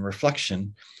time or in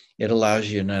reflection, it allows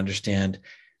you to understand,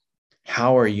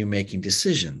 how are you making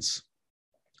decisions?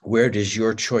 Where does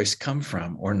your choice come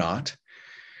from or not?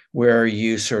 Where are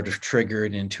you sort of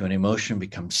triggered into an emotion,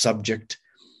 become subject,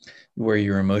 where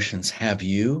your emotions have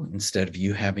you instead of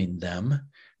you having them,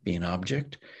 being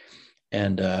object?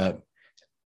 And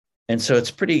so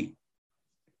it's pretty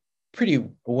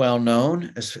well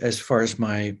known as far as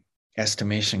my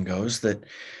estimation goes that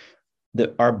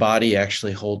our body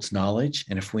actually holds knowledge.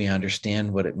 And if we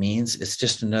understand what it means, it's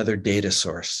just another data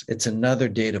source. It's another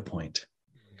data point.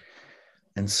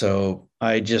 And so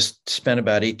I just spent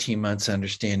about 18 months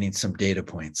understanding some data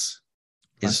points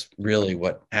is really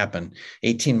what happened.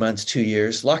 18 months, 2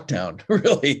 years, lockdown,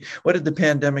 really. What did the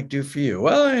pandemic do for you?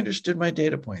 Well, I understood my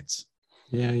data points.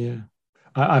 Yeah.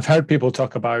 I've heard people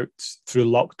talk about through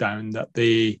lockdown that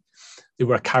they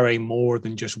were carrying more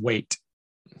than just weight.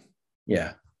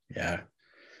 Yeah.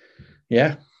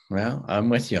 Well, I'm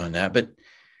with you on that. But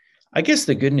I guess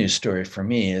the good news story for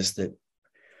me is that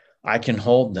I can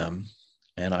hold them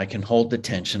and I can hold the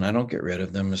tension. I don't get rid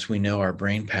of them. As we know, our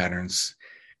brain patterns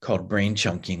called brain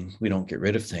chunking, we don't get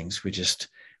rid of things.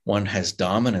 One has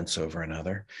dominance over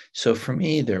another. So for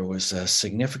me, there was a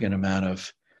significant amount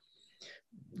of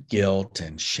guilt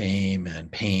and shame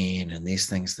and pain and these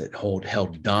things that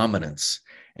held dominance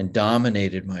and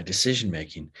dominated my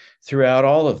decision-making. Throughout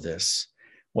all of this,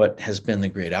 what has been the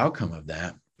great outcome of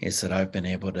that is that I've been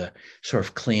able to sort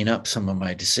of clean up some of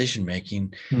my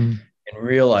decision-making and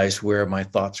realize where my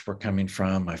thoughts were coming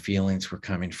from, my feelings were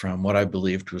coming from, what I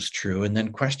believed was true, and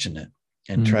then question it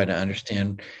and try to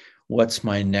understand what's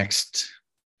my next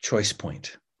choice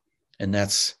point. And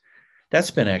that's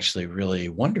been actually really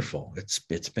wonderful. It's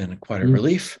been quite a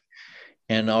relief.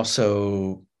 And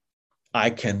also I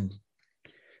can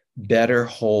better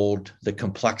hold the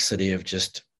complexity of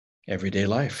just everyday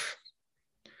life.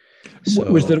 So,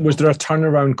 was there a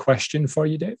turnaround question for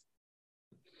you, Dave?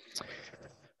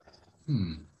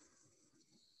 I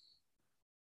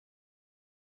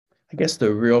guess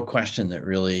the real question that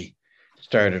really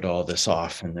started all this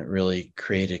off and that really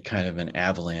created kind of an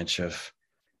avalanche of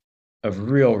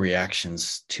real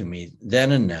reactions to me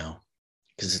then and now,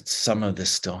 because some of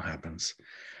this still happens,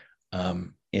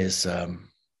 is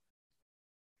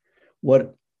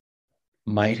what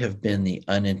might have been the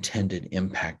unintended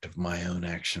impact of my own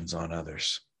actions on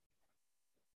others.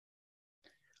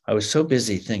 I was so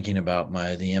busy thinking about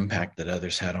the impact that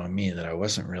others had on me that I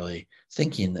wasn't really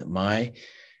thinking that my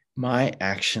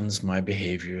actions, my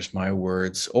behaviors, my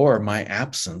words, or my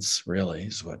absence really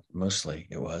is what mostly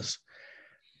it was,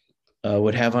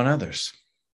 would have on others.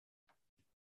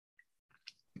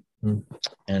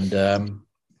 And,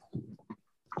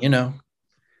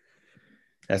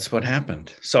 that's what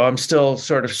happened. So I'm still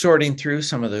sort of sorting through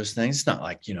some of those things. It's not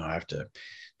like, I have to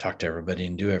talk to everybody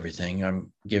and do everything.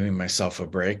 I'm giving myself a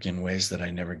break in ways that I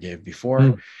never gave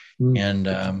before.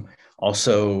 And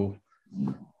also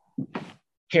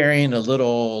carrying a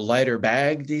little lighter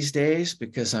bag these days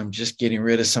because I'm just getting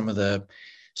rid of some of the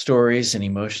stories and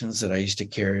emotions that I used to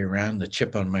carry around. The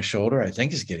chip on my shoulder, I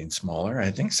think, is getting smaller.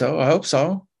 I think so. I hope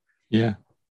so. Yeah.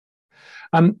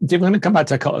 Dave, I'm going to come back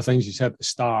to a couple of things you said at the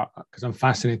start because I'm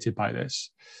fascinated by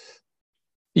this.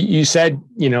 You said,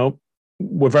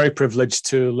 we're very privileged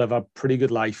to live a pretty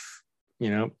good life,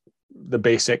 the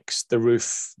basics, the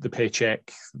roof, the paycheck,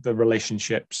 the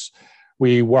relationships,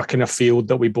 We work in a field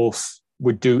that we both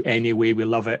would do anyway. We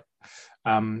love it.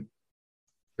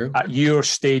 At your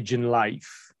stage in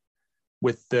life,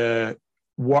 with the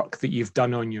work that you've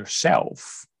done on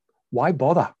yourself, why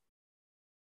bother?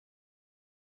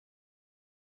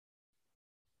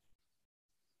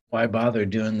 Why bother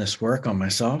doing this work on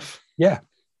myself? Yeah.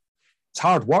 It's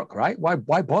hard work, right? Why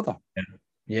bother?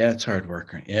 Yeah, it's hard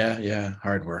work. Yeah,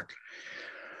 hard work.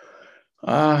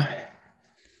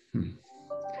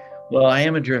 Well, I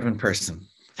am a driven person.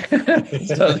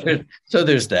 so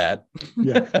there's that.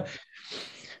 Yeah.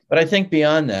 But I think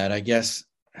beyond that, I guess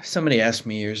somebody asked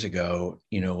me years ago,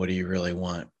 what do you really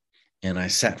want? And I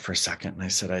sat for a second and I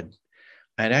said,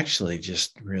 I'd actually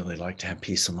just really like to have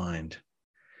peace of mind.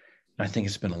 I think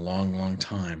it's been a long, long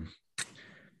time.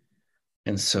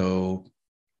 And so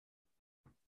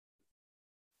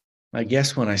I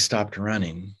guess when I stopped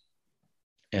running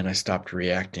and I stopped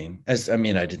reacting, I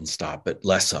didn't stop, but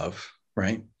less of,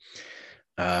 right?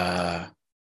 Then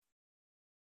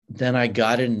I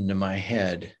got it into my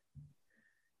head,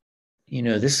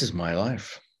 this is my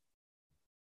life.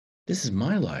 This is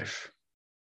my life.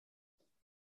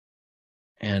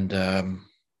 And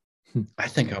I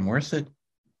think I'm worth it.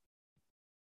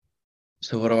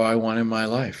 So what do I want in my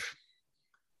life?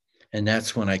 And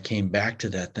that's when I came back to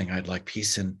that thing. I'd like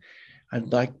peace of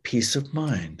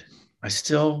mind. It's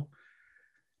still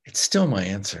my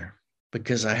answer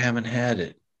because I haven't had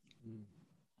it.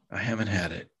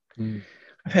 Mm.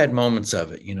 I've had moments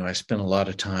of it. I spent a lot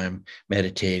of time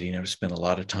meditating. I've spent a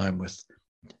lot of time with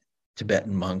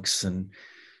Tibetan monks and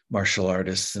martial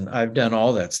artists, and I've done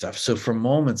all that stuff. So for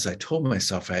moments, I told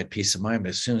myself I had peace of mind, but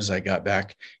as soon as I got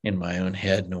back in my own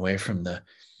head and away from the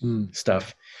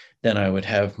stuff, then I would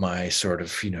have my sort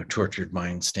of, tortured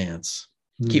mind stance.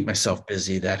 Keep myself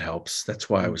busy. That helps. That's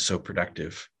why I was so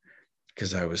productive,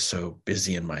 because I was so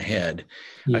busy in my head.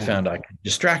 Yeah. I found I could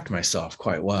distract myself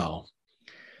quite well.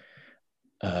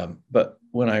 But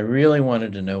when I really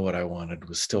wanted to know what I wanted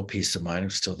was still peace of mind. It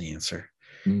was still the answer.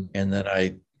 And then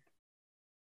I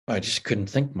just couldn't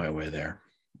think my way there.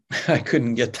 I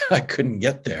couldn't get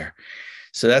there.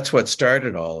 So that's what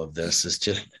started all of this, is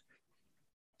just,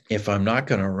 if I'm not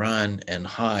going to run and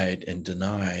hide and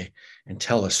deny and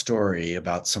tell a story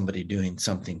about somebody doing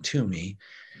something to me,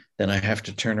 then I have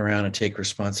to turn around and take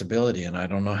responsibility. And I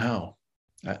don't know how.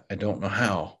 I don't know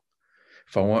how.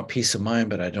 If I want peace of mind,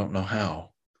 but I don't know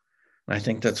how. And I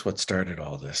think that's what started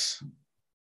all this.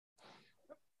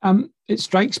 It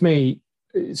strikes me,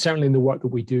 certainly in the work that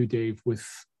we do, Dave, with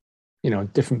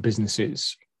different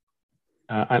businesses,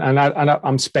 and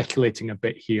I'm speculating a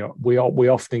bit here. We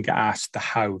often get asked the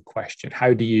how question: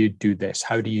 how do you do this?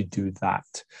 How do you do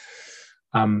that?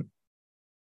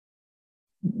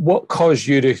 What caused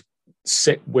you to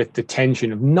sit with the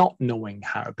tension of not knowing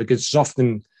how? Because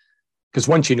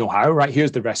once you know how, right,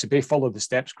 here's the recipe, follow the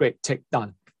steps, great, tick,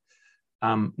 done.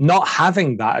 Not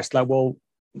having that, it's like, well,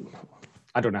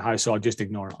 I don't know how, so I'll just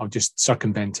ignore it. I'll just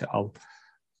circumvent it.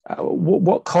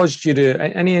 What caused you to,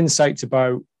 any insights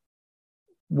about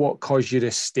what caused you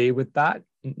to stay with that,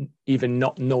 even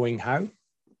not knowing how?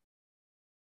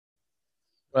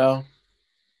 Well,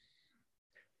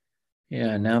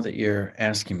 yeah, now that you're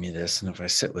asking me this, and if I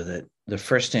sit with it, the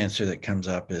first answer that comes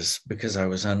up is because I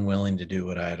was unwilling to do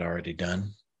what I had already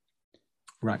done.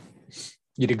 Right.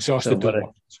 You'd exhausted the work.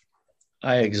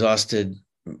 I exhausted.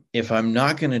 If I'm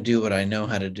not going to do what I know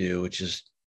how to do, which is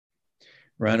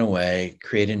run away,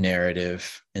 create a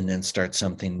narrative, and then start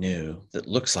something new that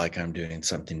looks like I'm doing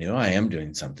something new. I am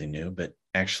doing something new, but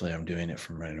actually I'm doing it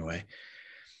from running away.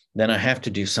 Then I have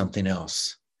to do something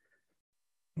else.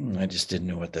 I just didn't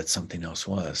know what that something else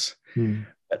was.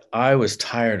 But I was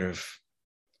tired of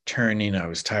turning. I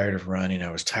was tired of running.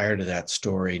 I was tired of that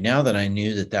story. Now that I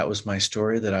knew that was my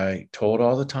story that I told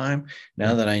all the time,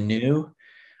 now that I knew,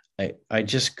 I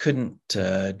just couldn't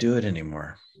do it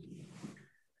anymore.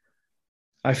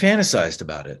 I fantasized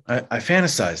about it. I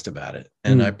fantasized about it.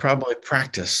 And I probably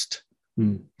practiced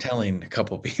telling a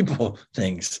couple people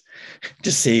things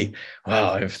to see,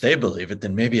 wow, if they believe it,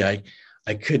 then maybe I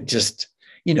could just,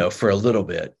 for a little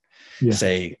bit,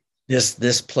 say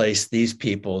this place, these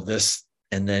people, this,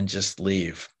 and then just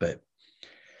leave. But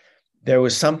there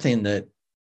was something that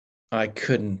I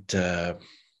couldn't live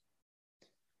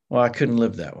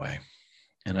that way.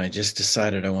 And I just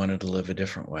decided I wanted to live a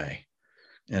different way.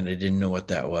 And I didn't know what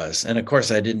that was. And of course,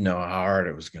 I didn't know how hard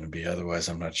it was going to be. Otherwise,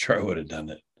 I'm not sure I would have done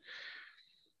it.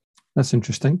 That's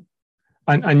interesting.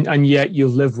 And yet you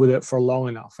live with it for long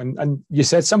enough. And you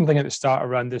said something at the start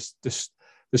around this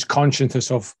consciousness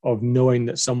of knowing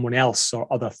that someone else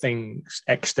or other things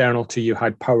external to you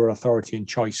had power, authority, and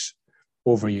choice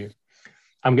over you.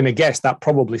 I'm going to guess that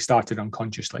probably started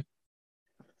unconsciously.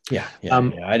 Yeah.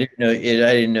 I didn't know it.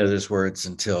 I didn't know those words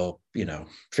until,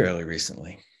 fairly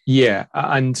recently. Yeah.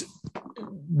 And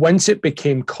once it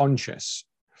became conscious,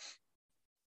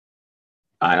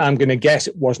 I'm going to guess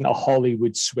it wasn't a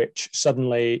Hollywood switch.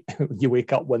 Suddenly you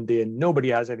wake up one day and nobody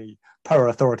has any power,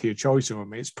 authority, or choice over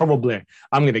me. It's probably,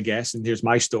 I'm going to guess, and here's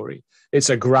my story,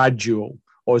 it's a gradual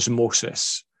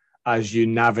osmosis as you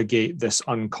navigate this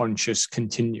unconscious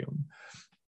continuum.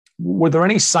 Were there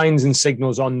any signs and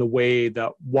signals on the way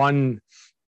that, one,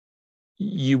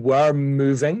 you were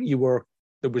moving,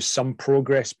 there was some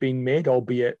progress being made,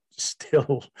 albeit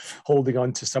still holding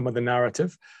on to some of the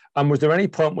narrative? And was there any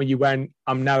point where you went,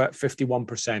 I'm now at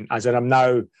 51%, as in I'm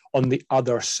now on the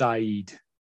other side?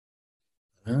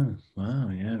 Oh, wow.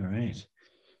 Yeah, right.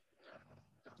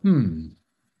 No,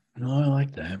 I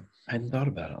like that. I hadn't thought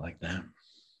about it like that.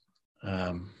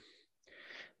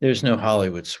 There's no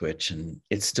Hollywood switch, and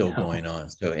it's still going on.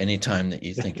 So anytime that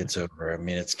you think it's over, I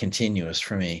mean, it's continuous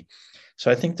for me. So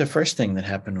I think the first thing that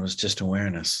happened was just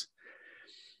awareness.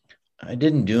 I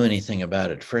didn't do anything about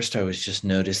it. First, I was just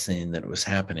noticing that it was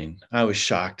happening. I was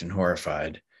shocked and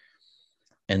horrified.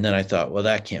 And then I thought, well,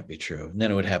 that can't be true. And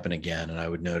then it would happen again. And I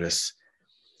would notice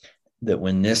that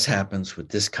when this happens with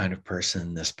this kind of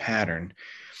person, this pattern,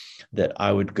 that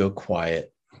I would go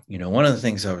quiet. One of the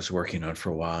things I was working on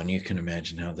for a while, and you can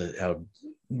imagine how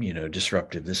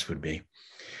disruptive this would be,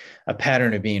 a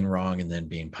pattern of being wrong and then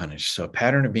being punished. So a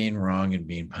pattern of being wrong and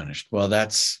being punished. Well,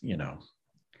 that's,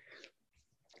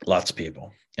 lots of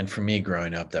people. And for me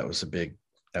growing up, that was a big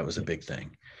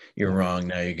thing. You're wrong.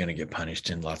 Now you're going to get punished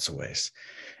in lots of ways.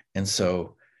 And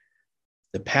so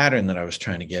the pattern that I was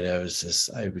trying to get at was this: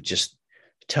 I would just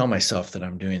tell myself that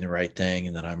I'm doing the right thing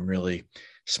and that I'm really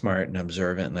smart and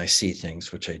observant and I see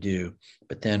things, which I do.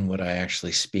 But then would I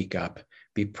actually speak up,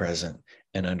 be present,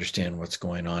 and understand what's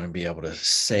going on and be able to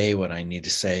say what I need to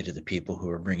say to the people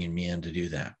who are bringing me in to do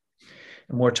that?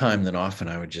 And more time than often,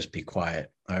 I would just be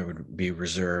quiet. I would be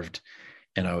reserved,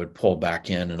 and I would pull back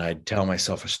in, and I'd tell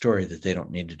myself a story that they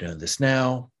don't need to know this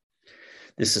now.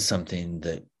 This is something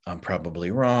that I'm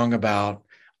probably wrong about.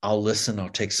 I'll listen. I'll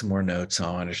take some more notes.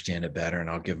 I'll understand it better, and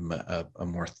I'll give them a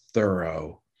more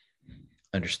thorough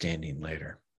understanding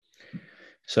later.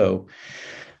 So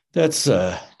that's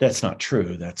not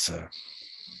true. That's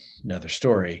another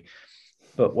story.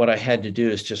 But what I had to do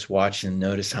is just watch and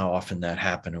notice how often that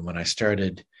happened. And when I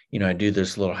started, I do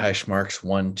those little hash marks,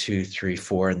 1, 2, 3,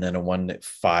 4, and then a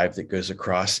 5 that goes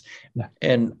across. Yeah.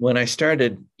 And when I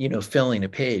started, filling a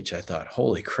page, I thought,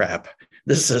 holy crap,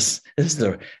 this is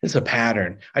a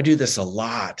pattern. I do this a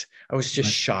lot. I was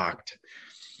just shocked.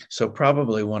 So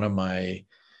probably one of my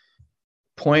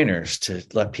pointers to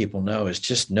let people know is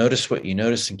just notice what you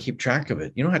notice and keep track of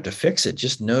it. You don't have to fix it.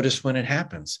 Just notice when it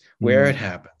happens, where it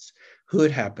happens, who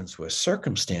it happens with,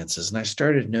 circumstances. And I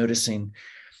started noticing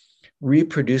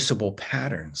reproducible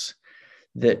patterns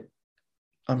that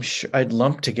I'm sure I'd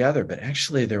lumped together, but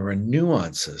actually there were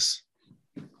nuances.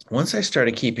 Once I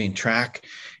started keeping track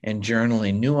and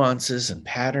journaling nuances and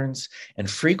patterns and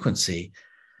frequency,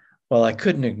 well, I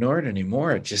couldn't ignore it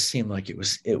anymore. It just seemed like it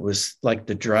was like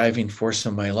the driving force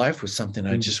of my life was something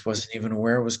I just wasn't even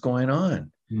aware was going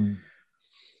on.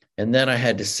 And then I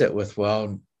had to sit with,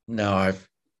 well, now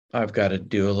I've got to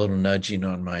do a little nudging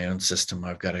on my own system.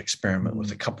 I've got to experiment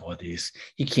with a couple of these.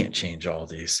 You can't change all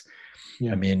these.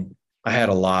 Yeah. I mean, I had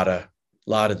a lot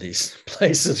of these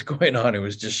places going on. It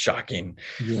was just shocking.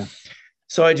 Yeah.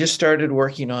 So I just started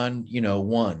working on,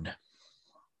 one,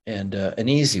 and an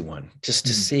easy one, just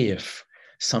to see if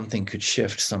something could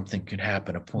shift, something could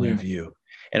happen, a point of view.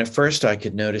 And at first I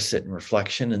could notice it in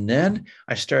reflection. And then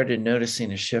I started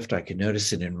noticing a shift. I could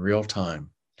notice it in real time.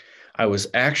 I was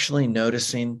actually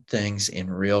noticing things in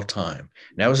real time.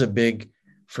 And that was a big,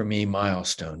 for me,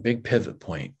 milestone, big pivot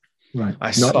point. Right. I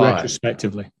Not saw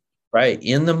retrospectively. It, right.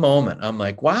 In the moment, I'm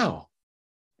like, wow.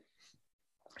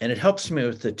 And it helps me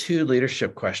with the 2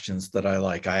 leadership questions that I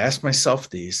like. I ask myself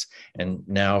these, and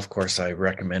now, of course, I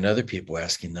recommend other people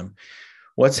asking them.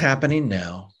 What's happening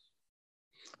now?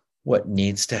 What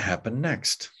needs to happen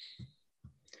next?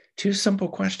 2 simple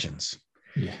questions.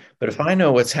 Yeah. But if I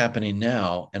know what's happening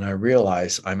now and I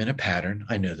realize I'm in a pattern,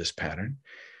 I know this pattern,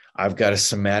 I've got a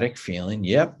somatic feeling.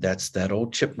 Yep, that's that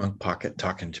old chipmunk pocket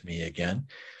talking to me again.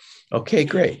 Okay,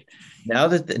 great. Now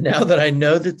that I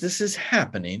know that this is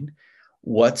happening,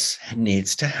 what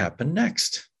needs to happen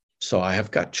next? So I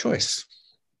have got choice.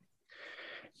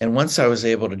 And once I was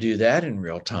able to do that in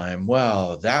real time,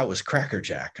 well, that was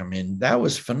crackerjack. I mean, that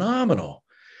was phenomenal.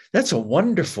 That's a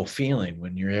wonderful feeling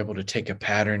when you're able to take a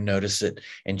pattern, notice it,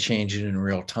 and change it in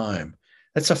real time.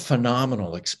 That's a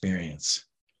phenomenal experience.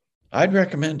 I'd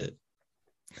recommend it.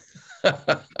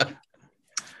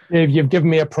 Dave, you've given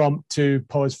me a prompt to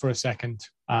pause for a second.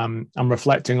 I'm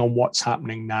reflecting on what's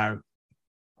happening now.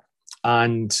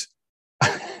 And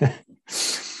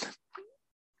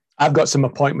I've got some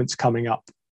appointments coming up,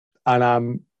 and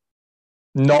I'm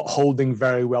not holding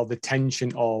very well the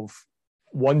tension of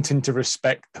wanting to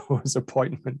respect those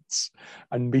appointments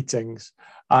and meetings,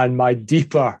 and my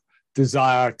deeper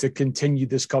desire to continue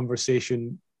this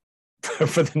conversation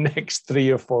for the next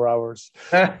 3 or 4 hours,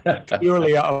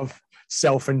 purely out of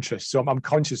self-interest. So I'm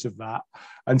conscious of that.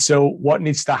 And so what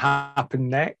needs to happen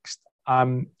next?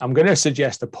 I'm going to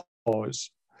suggest a pause.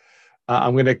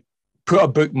 I'm going to put a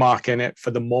bookmark in it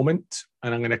for the moment,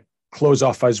 and I'm going to close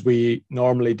off as we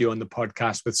normally do on the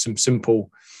podcast with some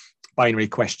simple binary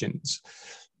questions.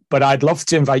 But I'd love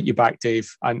to invite you back,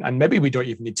 Dave, and maybe we don't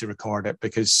even need to record it,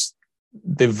 because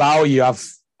the value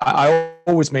I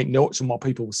always make notes on what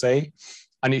people say,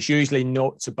 and it's usually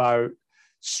notes about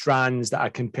strands that I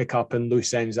can pick up and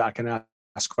loose ends that I can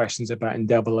ask questions about and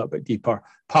delve a little bit deeper,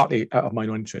 partly out of my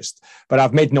own interest. But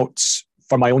I've made notes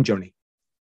for my own journey,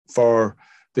 for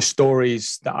the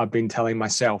stories that I've been telling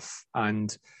myself,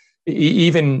 and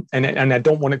even, and I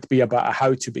don't want it to be about a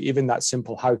how-to, but even that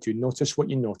simple how-to, notice what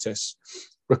you notice,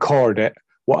 record it.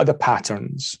 What are the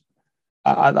patterns?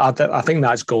 I think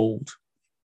that's gold,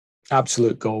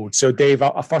 absolute gold. So Dave,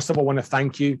 I first of all want to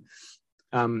thank you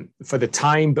for the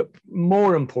time, but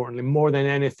more importantly, more than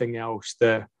anything else,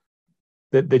 the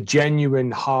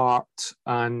genuine heart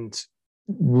and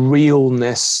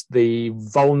realness, the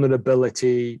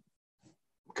vulnerability,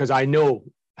 because I know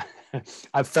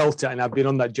I've felt it and I've been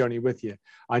on that journey with you.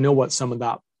 I know what some of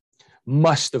that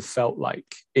must have felt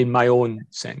like in my own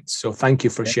sense. So thank you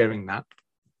for sharing that.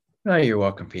 Oh, you're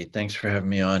welcome, Pete. Thanks for having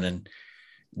me on, and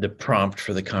the prompt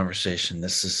for the conversation.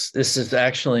 This is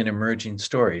actually an emerging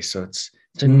story. So it's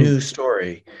a new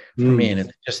story for me,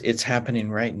 and it's happening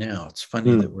right now. It's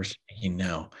funny that we're speaking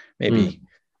now. Maybe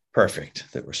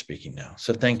perfect that we're speaking now.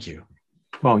 So thank you.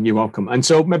 Well, you're welcome. And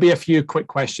so maybe a few quick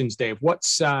questions, Dave.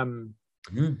 What's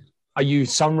are you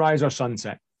sunrise or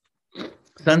sunset?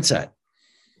 Sunset.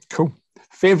 Cool.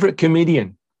 Favorite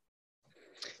comedian?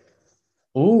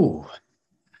 Ooh,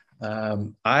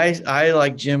 I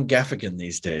like Jim Gaffigan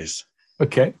these days.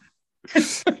 Okay.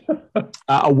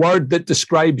 A word that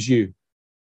describes you?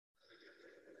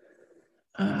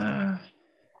 I'd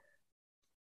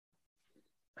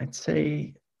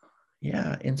say,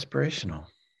 inspirational.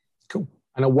 Cool.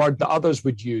 And a word that others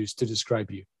would use to describe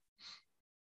you?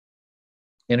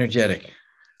 Energetic.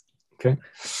 Okay.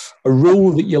 A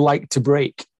rule that you like to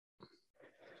break?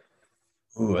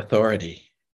 Ooh,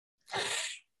 authority.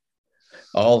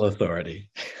 All authority.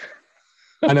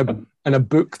 And a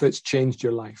book that's changed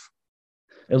your life?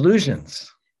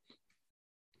 Illusions.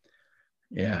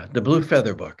 Yeah, the Blue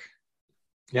Feather book.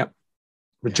 Yep.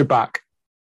 Richard Bach.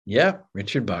 Yep,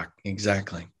 Richard Bach.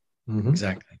 Exactly. Mm-hmm.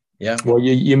 Exactly. Yeah. Well,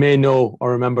 you may know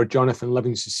or remember Jonathan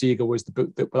Livingston Seagull was the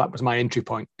book that was my entry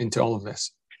point into all of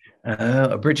this.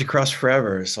 A Bridge Across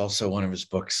Forever is also one of his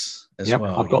books as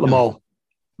well. I've got them all.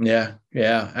 Yeah,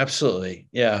 absolutely.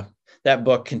 Yeah, that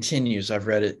book continues. I've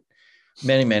read it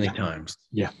many times.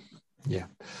 Yeah.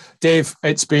 Dave,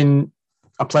 it's been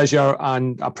a pleasure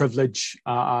and a privilege.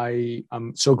 I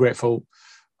am so grateful.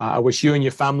 I wish you and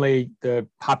your family the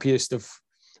happiest of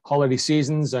holiday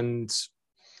seasons and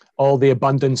all the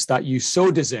abundance that you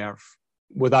so deserve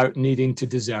without needing to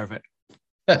deserve it.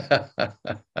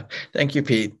 Thank you,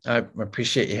 Pete. I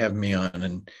appreciate you having me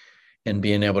on and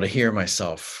being able to hear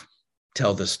myself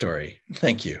tell this story.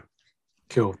 Thank you.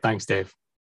 Cool. Thanks, Dave.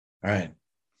 All right.